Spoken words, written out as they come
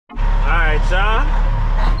Alright, y'all.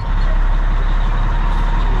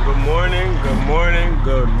 Good morning, good morning,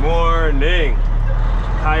 good morning.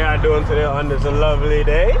 How y'all doing today on this lovely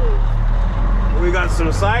day? We got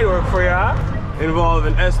some side work for y'all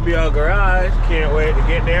involving SBL garage. Can't wait to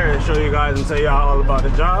get there and show you guys and tell y'all all about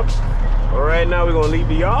the job. But right now we're gonna leave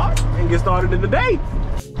the yard and get started in the day.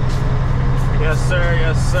 Yes sir,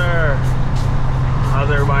 yes sir. How's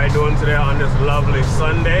everybody doing today on this lovely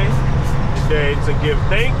Sunday? Day to give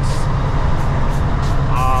thanks.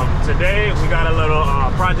 Today we got a little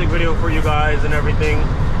project video for you guys and everything.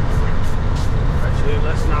 Actually,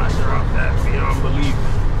 let's not drop that beyond belief.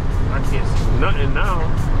 I can't see nothing now.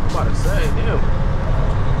 I'm about to say, damn.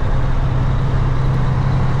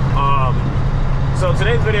 So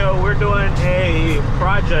today's video, we're doing a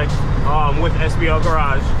project with SBL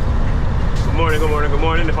Garage. Good morning, good morning, good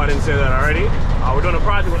morning, if I didn't say that already. We're doing a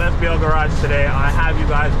project with SBL Garage today. I have you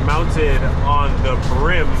guys mounted on the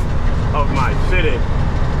brim of my fitted.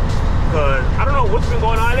 Because I don't know what's been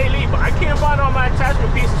going on lately, but I can't find all my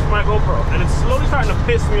attachment pieces for my GoPro. And it's slowly starting to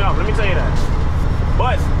piss me off, let me tell you that.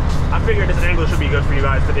 But I figured this angle should be good for you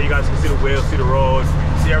guys today. You guys can see the wheels, see the road,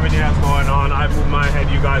 see everything that's going on. I move my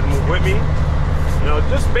head, you guys move with me. You know,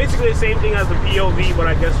 just basically the same thing as the POV,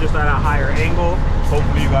 but I guess just at a higher angle.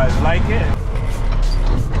 Hopefully you guys like it.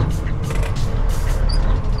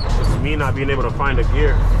 It's me not being able to find a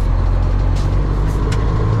gear.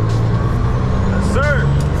 Yes, sir.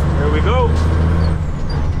 Here we go. I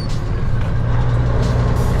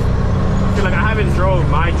feel like I haven't drove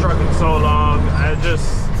my truck in so long.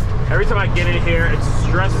 Every time I get in here, it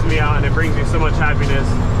stresses me out and it brings me so much happiness.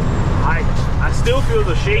 I still feel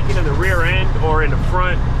the shaking in the rear end or in the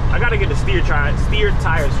front. I gotta get the steer tires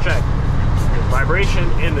checked. There's vibration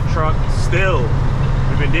in the truck still.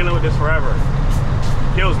 We've been dealing with this forever.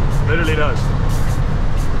 Kills me, literally does.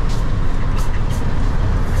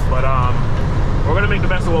 But we're gonna make the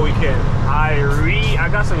best of what we can. I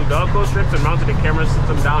got some Velcro strips and mounted the camera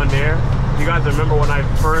system down there. You guys remember when I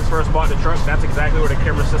first bought the truck, that's exactly where the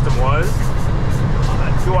camera system was.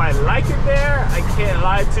 Do I like it there? I can't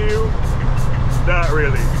lie to you. Not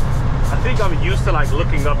really. I think I'm used to like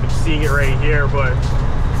looking up and seeing it right here, but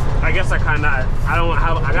I guess I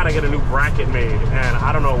gotta get a new bracket made, and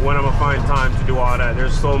I don't know when I'm gonna find time to do all that.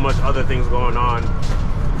 There's so much other things going on.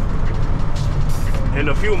 In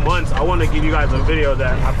a few months, I want to give you guys a video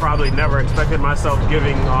that I probably never expected myself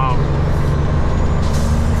giving,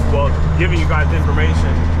 giving you guys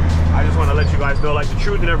information. I just want to let you guys know like the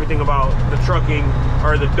truth and everything about the trucking,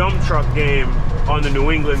 or the dump truck game on the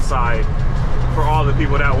New England side, for all the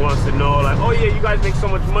people that wants to know like, oh yeah, you guys make so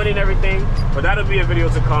much money and everything. But that'll be a video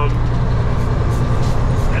to come.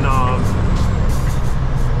 And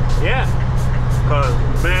yeah,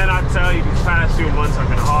 because man, I tell you, these past few months have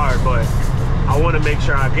been hard, but I want to make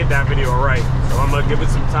sure I get that video right. So I'm gonna give it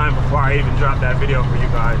some time before I even drop that video for you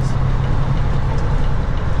guys.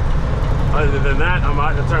 Other than that, I'm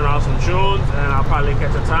about to turn off some tunes and I'll probably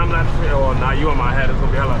catch a time lapse video. Well, now you on my head, it's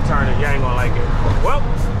gonna be a hella turning. You ain't gonna like it. Well,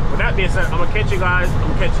 with that being said, I'm gonna catch you guys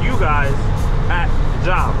at the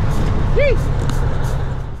job. Yee!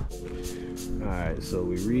 Alright, so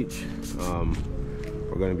we reach.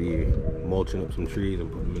 We're gonna be mulching up some trees and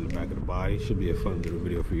putting them in the back of the body. Should be a fun little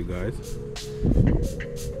video for you guys.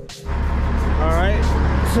 Alright,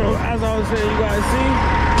 so as I was saying, you guys see,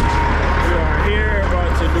 we are here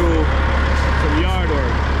about to do some yard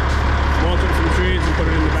work. Mulch up some trees and put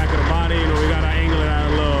it in the back of the body. You know, we gotta angle it at a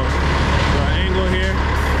little angle here.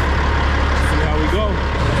 See how we go.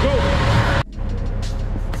 Let's go.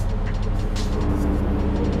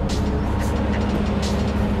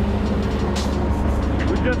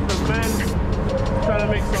 We're just some men trying to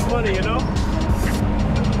make some money, you know?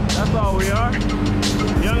 That's all we are.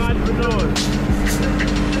 Young entrepreneurs.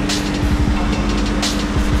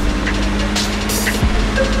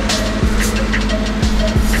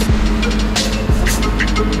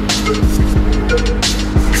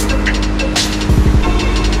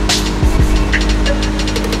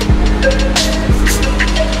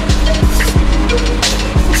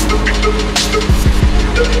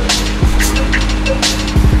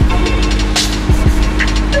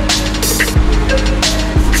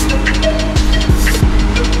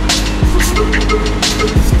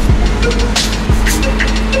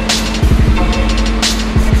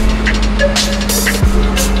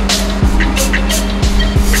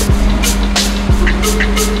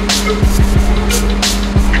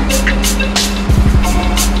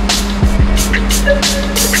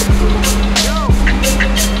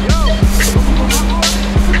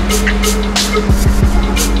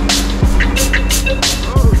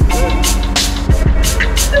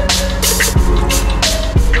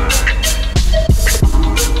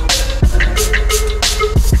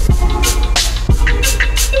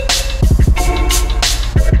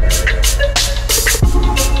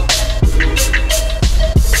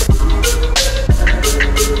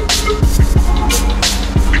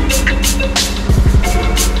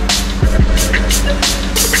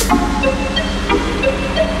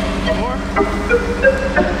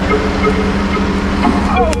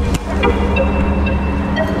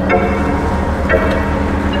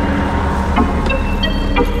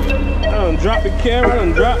 dropped the camera,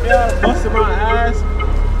 done dropped y'all, busted my ass.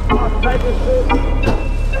 All type of shit.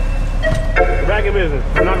 We're back in business.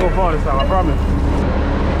 I'm not gonna fall this time, I promise.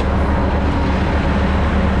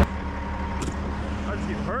 I just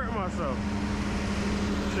keep hurting myself.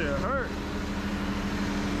 Shit hurt.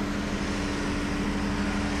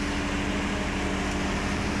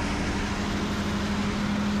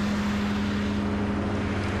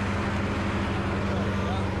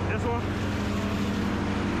 This one?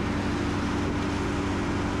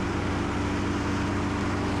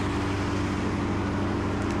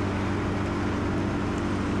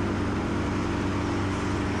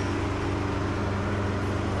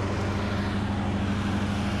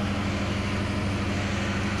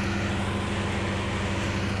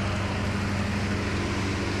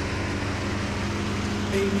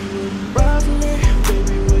 Baby, would you ride for me?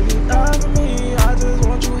 Baby, would you die for me? I just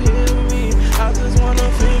want you here with me. I just want a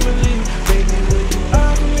family. Baby, would you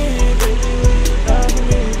ride for me? Baby, would you die for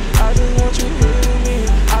me? I just want you here with me.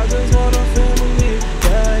 I just want a family.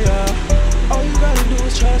 Yeah, yeah. All you gotta do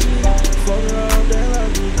is trust me. Fuck around, they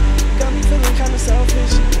love me. Got me feeling kinda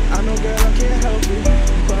selfish. I know, girl, I can't help it.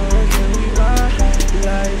 But can we ride?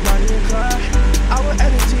 Like Bonnie and Clyde. Our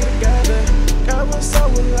energy together. Girl, what's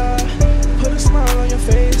up with love? Put a smile on your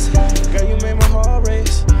face. Girl, you made my heart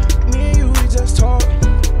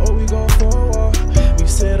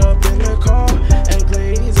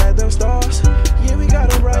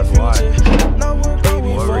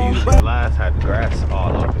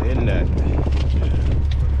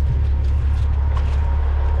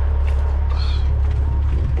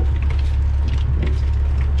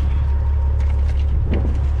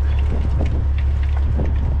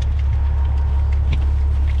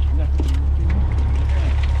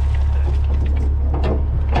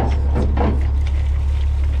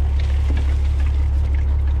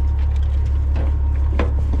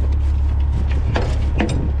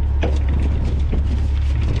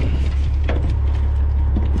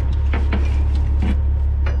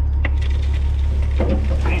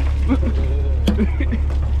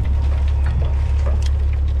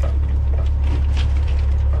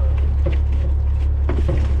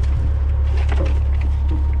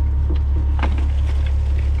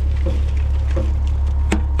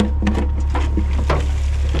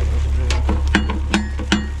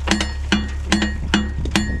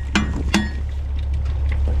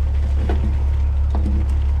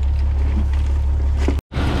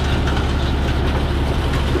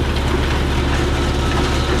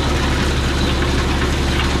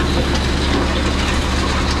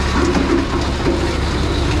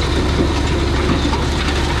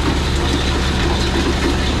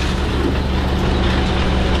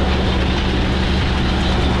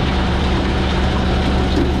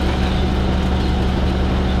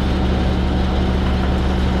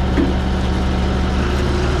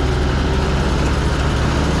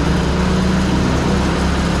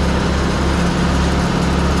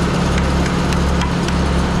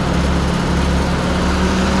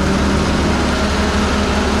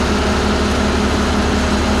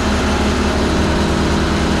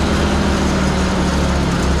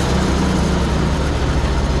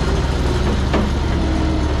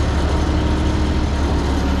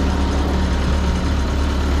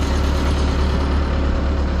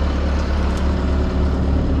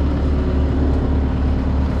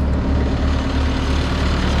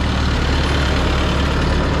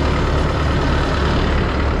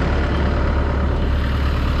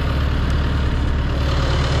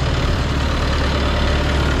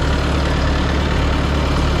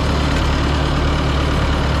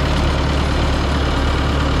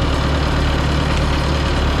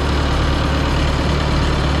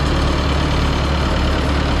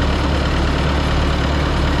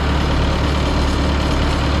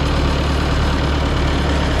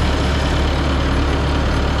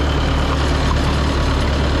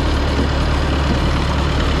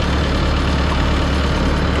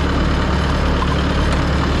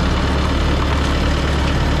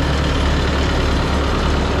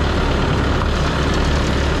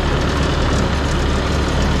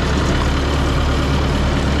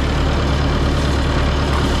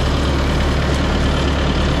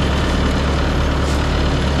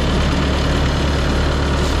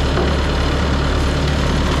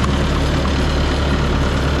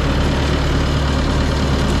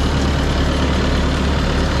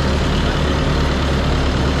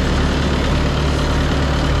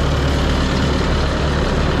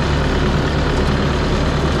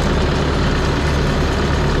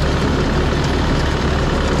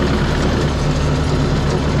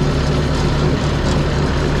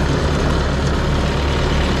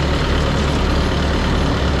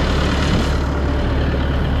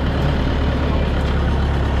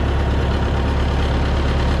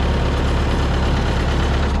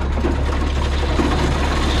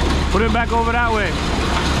back over that way.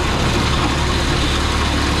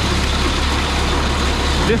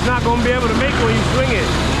 Just not gonna be able to make it when you swing it.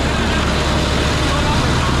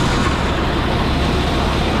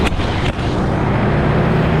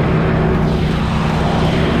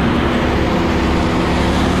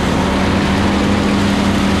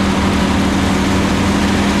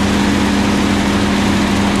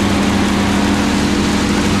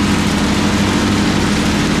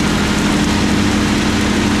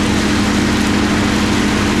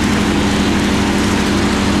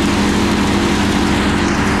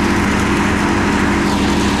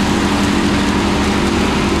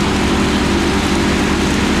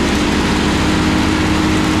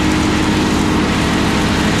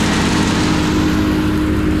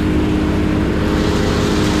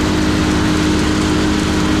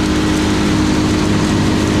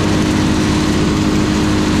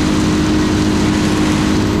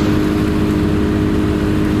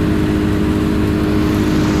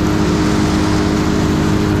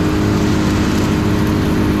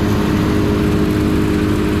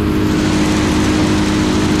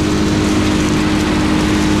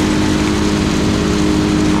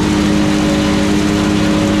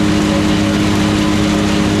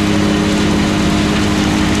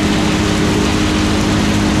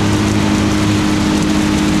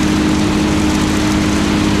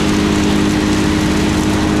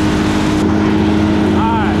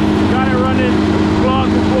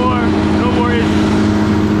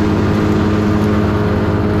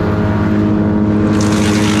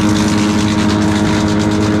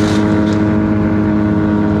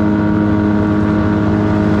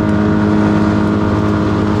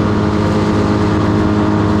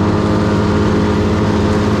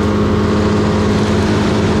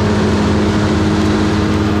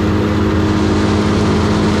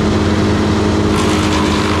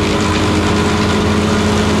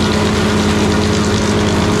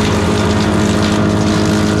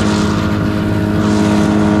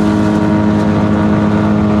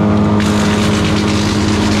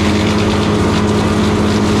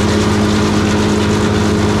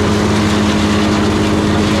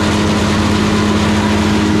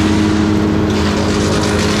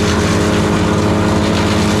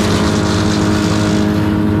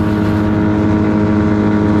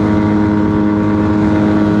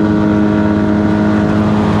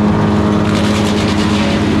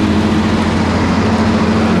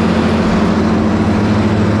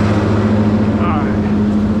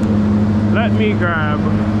 Grab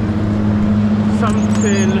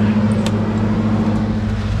something.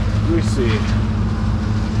 Let me see.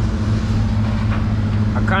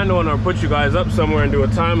 I kind of want to put you guys up somewhere and do a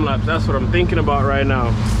time lapse. That's what I'm thinking about right now.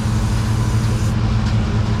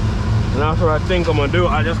 And that's what I think I'm gonna do.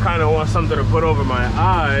 I just kind of want something to put over my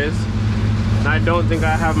eyes, and I don't think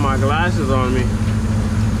I have my glasses on me.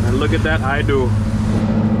 And look at that, I do. All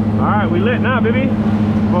right, we lit now, baby.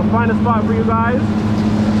 We'll find a spot for you guys.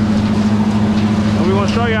 We're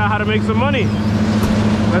gonna show you how to make some money.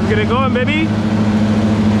 Let's get it going, baby.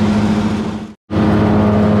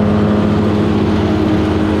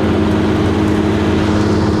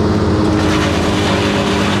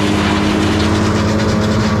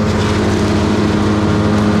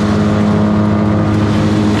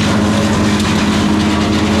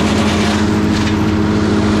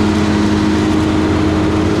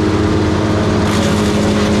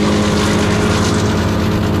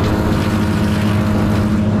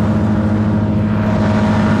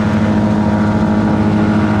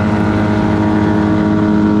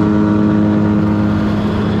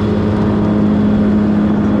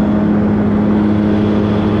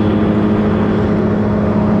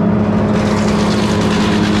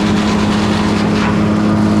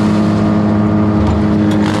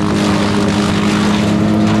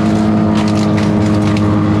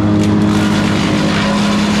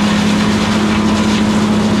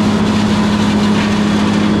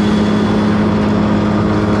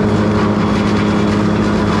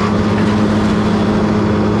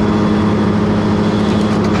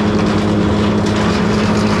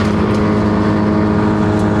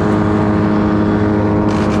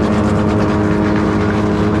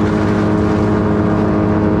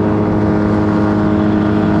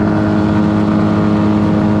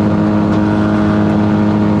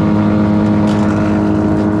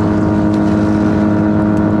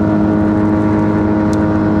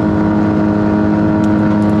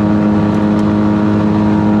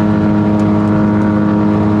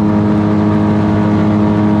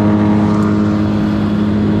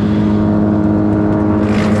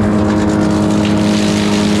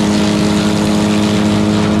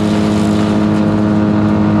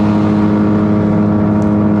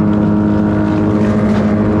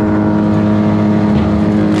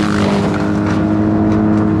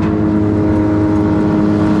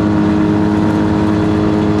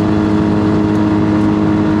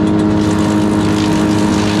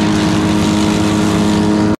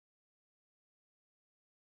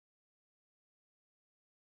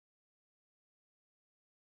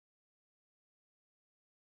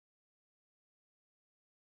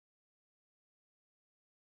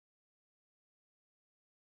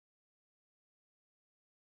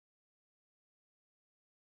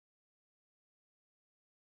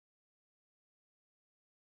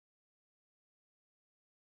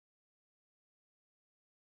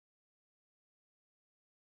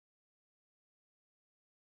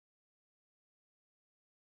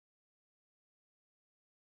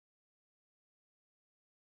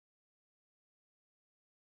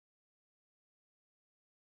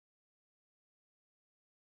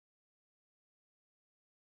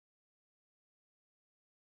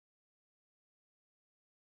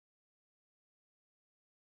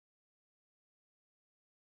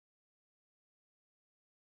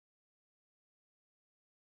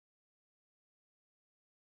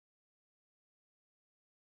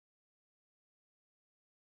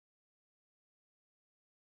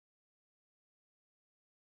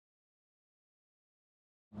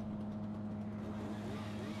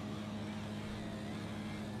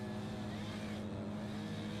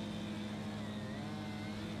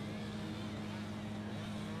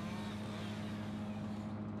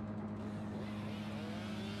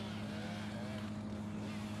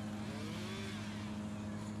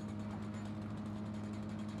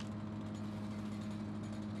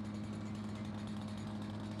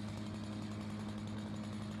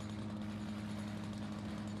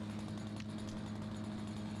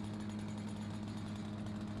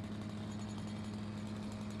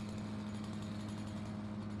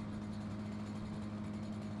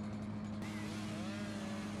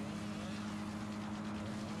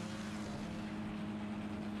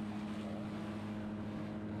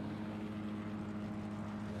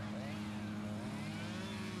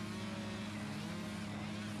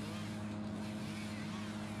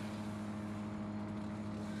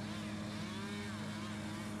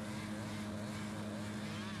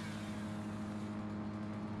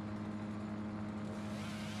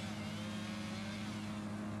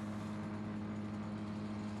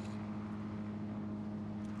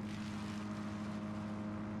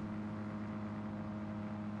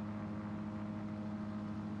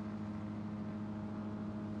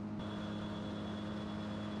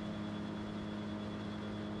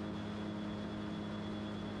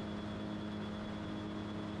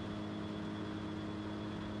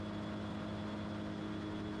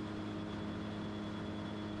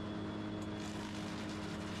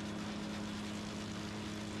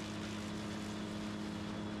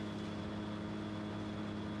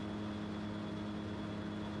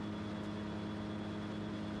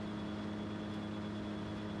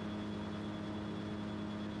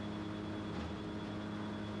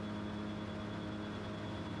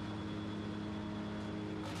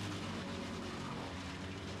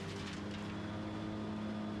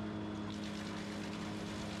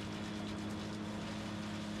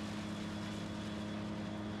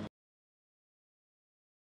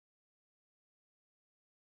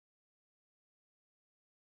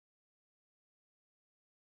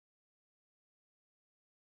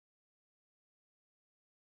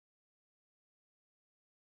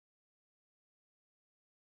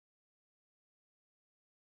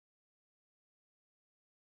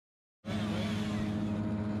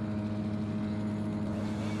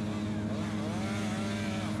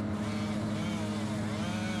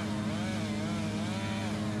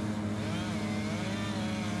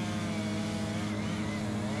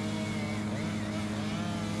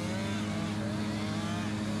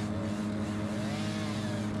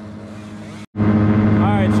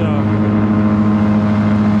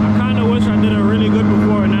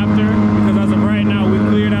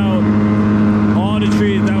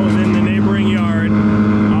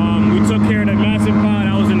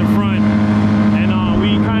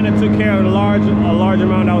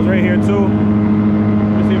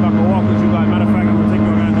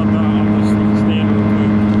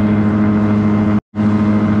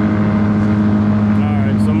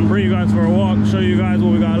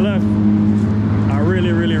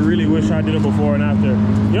 I did it before and after.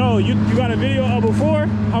 Yo, you got a video of before?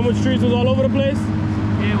 How much trees was all over the place?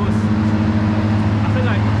 Yeah, it was. I feel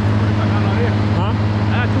like Huh?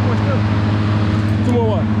 I got 2 more still. 2 more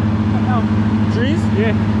what? Trees?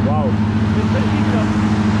 Yeah. Wow. It's pretty deep though.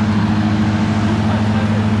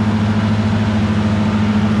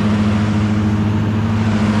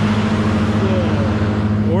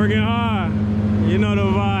 Working hard, you know the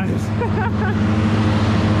vibes.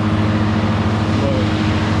 Look,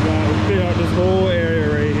 we cleared out this whole area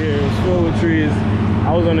right here. It's filled with trees.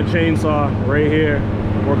 I was on a chainsaw right here,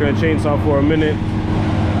 working a chainsaw for a minute.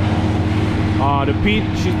 The peat,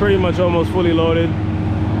 she's pretty much almost fully loaded.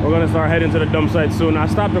 We're gonna start heading to the dump site soon. I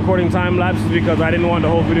stopped recording time lapses because I didn't want the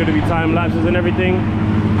whole video to be time lapses and everything.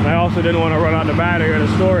 And I also didn't want to run out the battery or the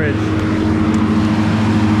storage.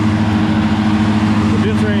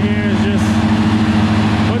 This right here is just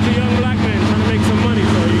a bunch of young black men trying to make some money.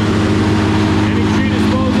 So any tree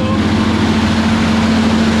disposal,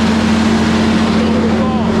 over the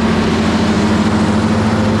wall.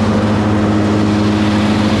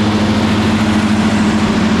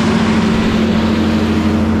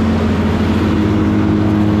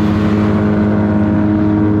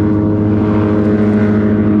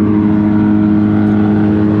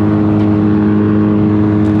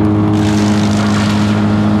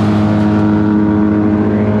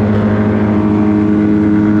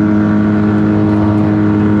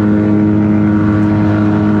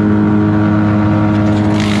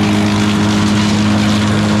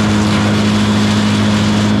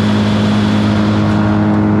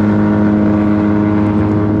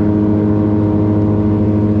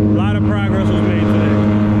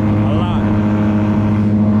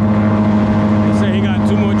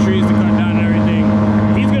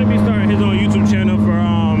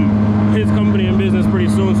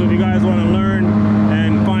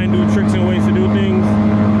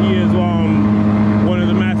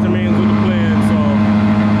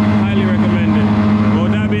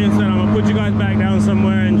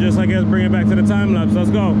 Bring it back to the time lapse. Let's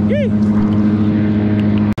go. Yee!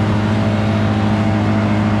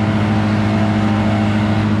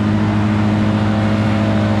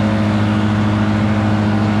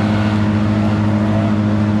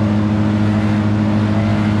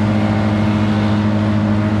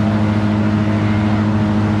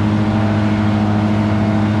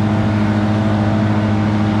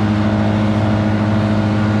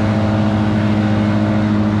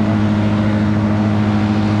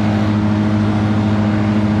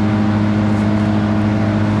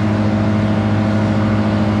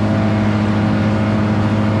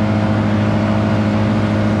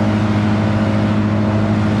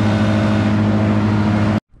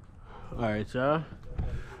 Y'all,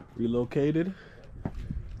 relocated.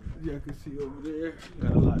 You can see over there,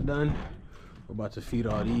 got a lot done. We're about to feed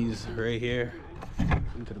all these right here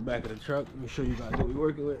into the back of the truck. Let me show you guys what we're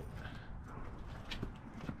working with.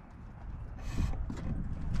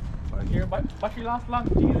 Here, battery last long.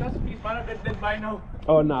 Jesus, please, dead by now.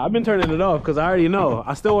 Oh no, I've been turning it off because I already know.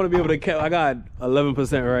 I still want to be able to keep. I got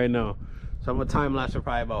 11% right now, so I'm gonna time lapse for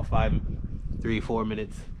probably about 3-4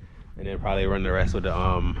 minutes, and then probably run the rest with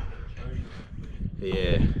the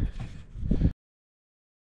yeah.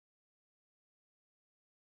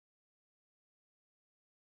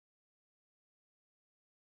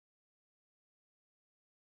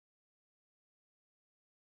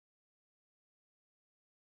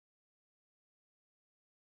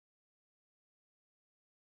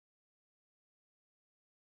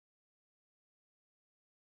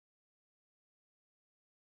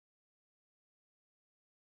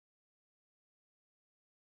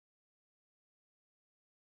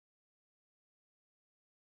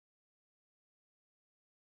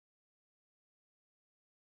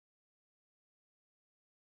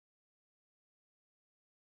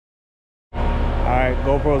 Alright,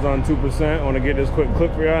 GoPro's on 2%. I want to get this quick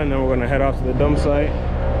clip for y'all and then we're going to head off to the dump site.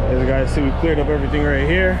 As you guys see, we cleared up everything right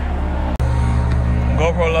here.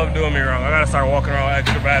 GoPro love doing me wrong. I got to start walking around with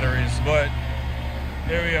extra batteries. But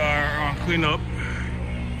here we are on cleanup.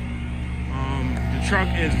 The truck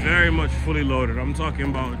is very much fully loaded. I'm talking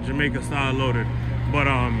about Jamaica style loaded. But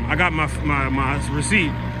I got my receipt.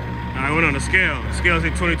 And I went on the scale. The scale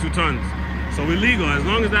said 22 tons. So we legal. As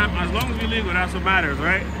long as we legal, that's what matters,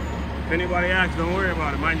 right? If anybody asks, don't worry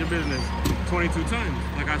about it. Mind your business. 22 tons.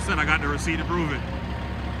 Like I said, I got the receipt to prove it.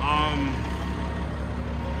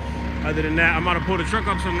 Other than that, I'm about to pull the truck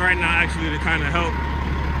up some right now, actually, to kind of help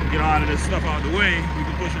get all of this stuff out of the way. We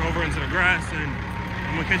can push it over into the grass, and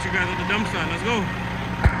I'm gonna catch you guys at the dump site. Let's go.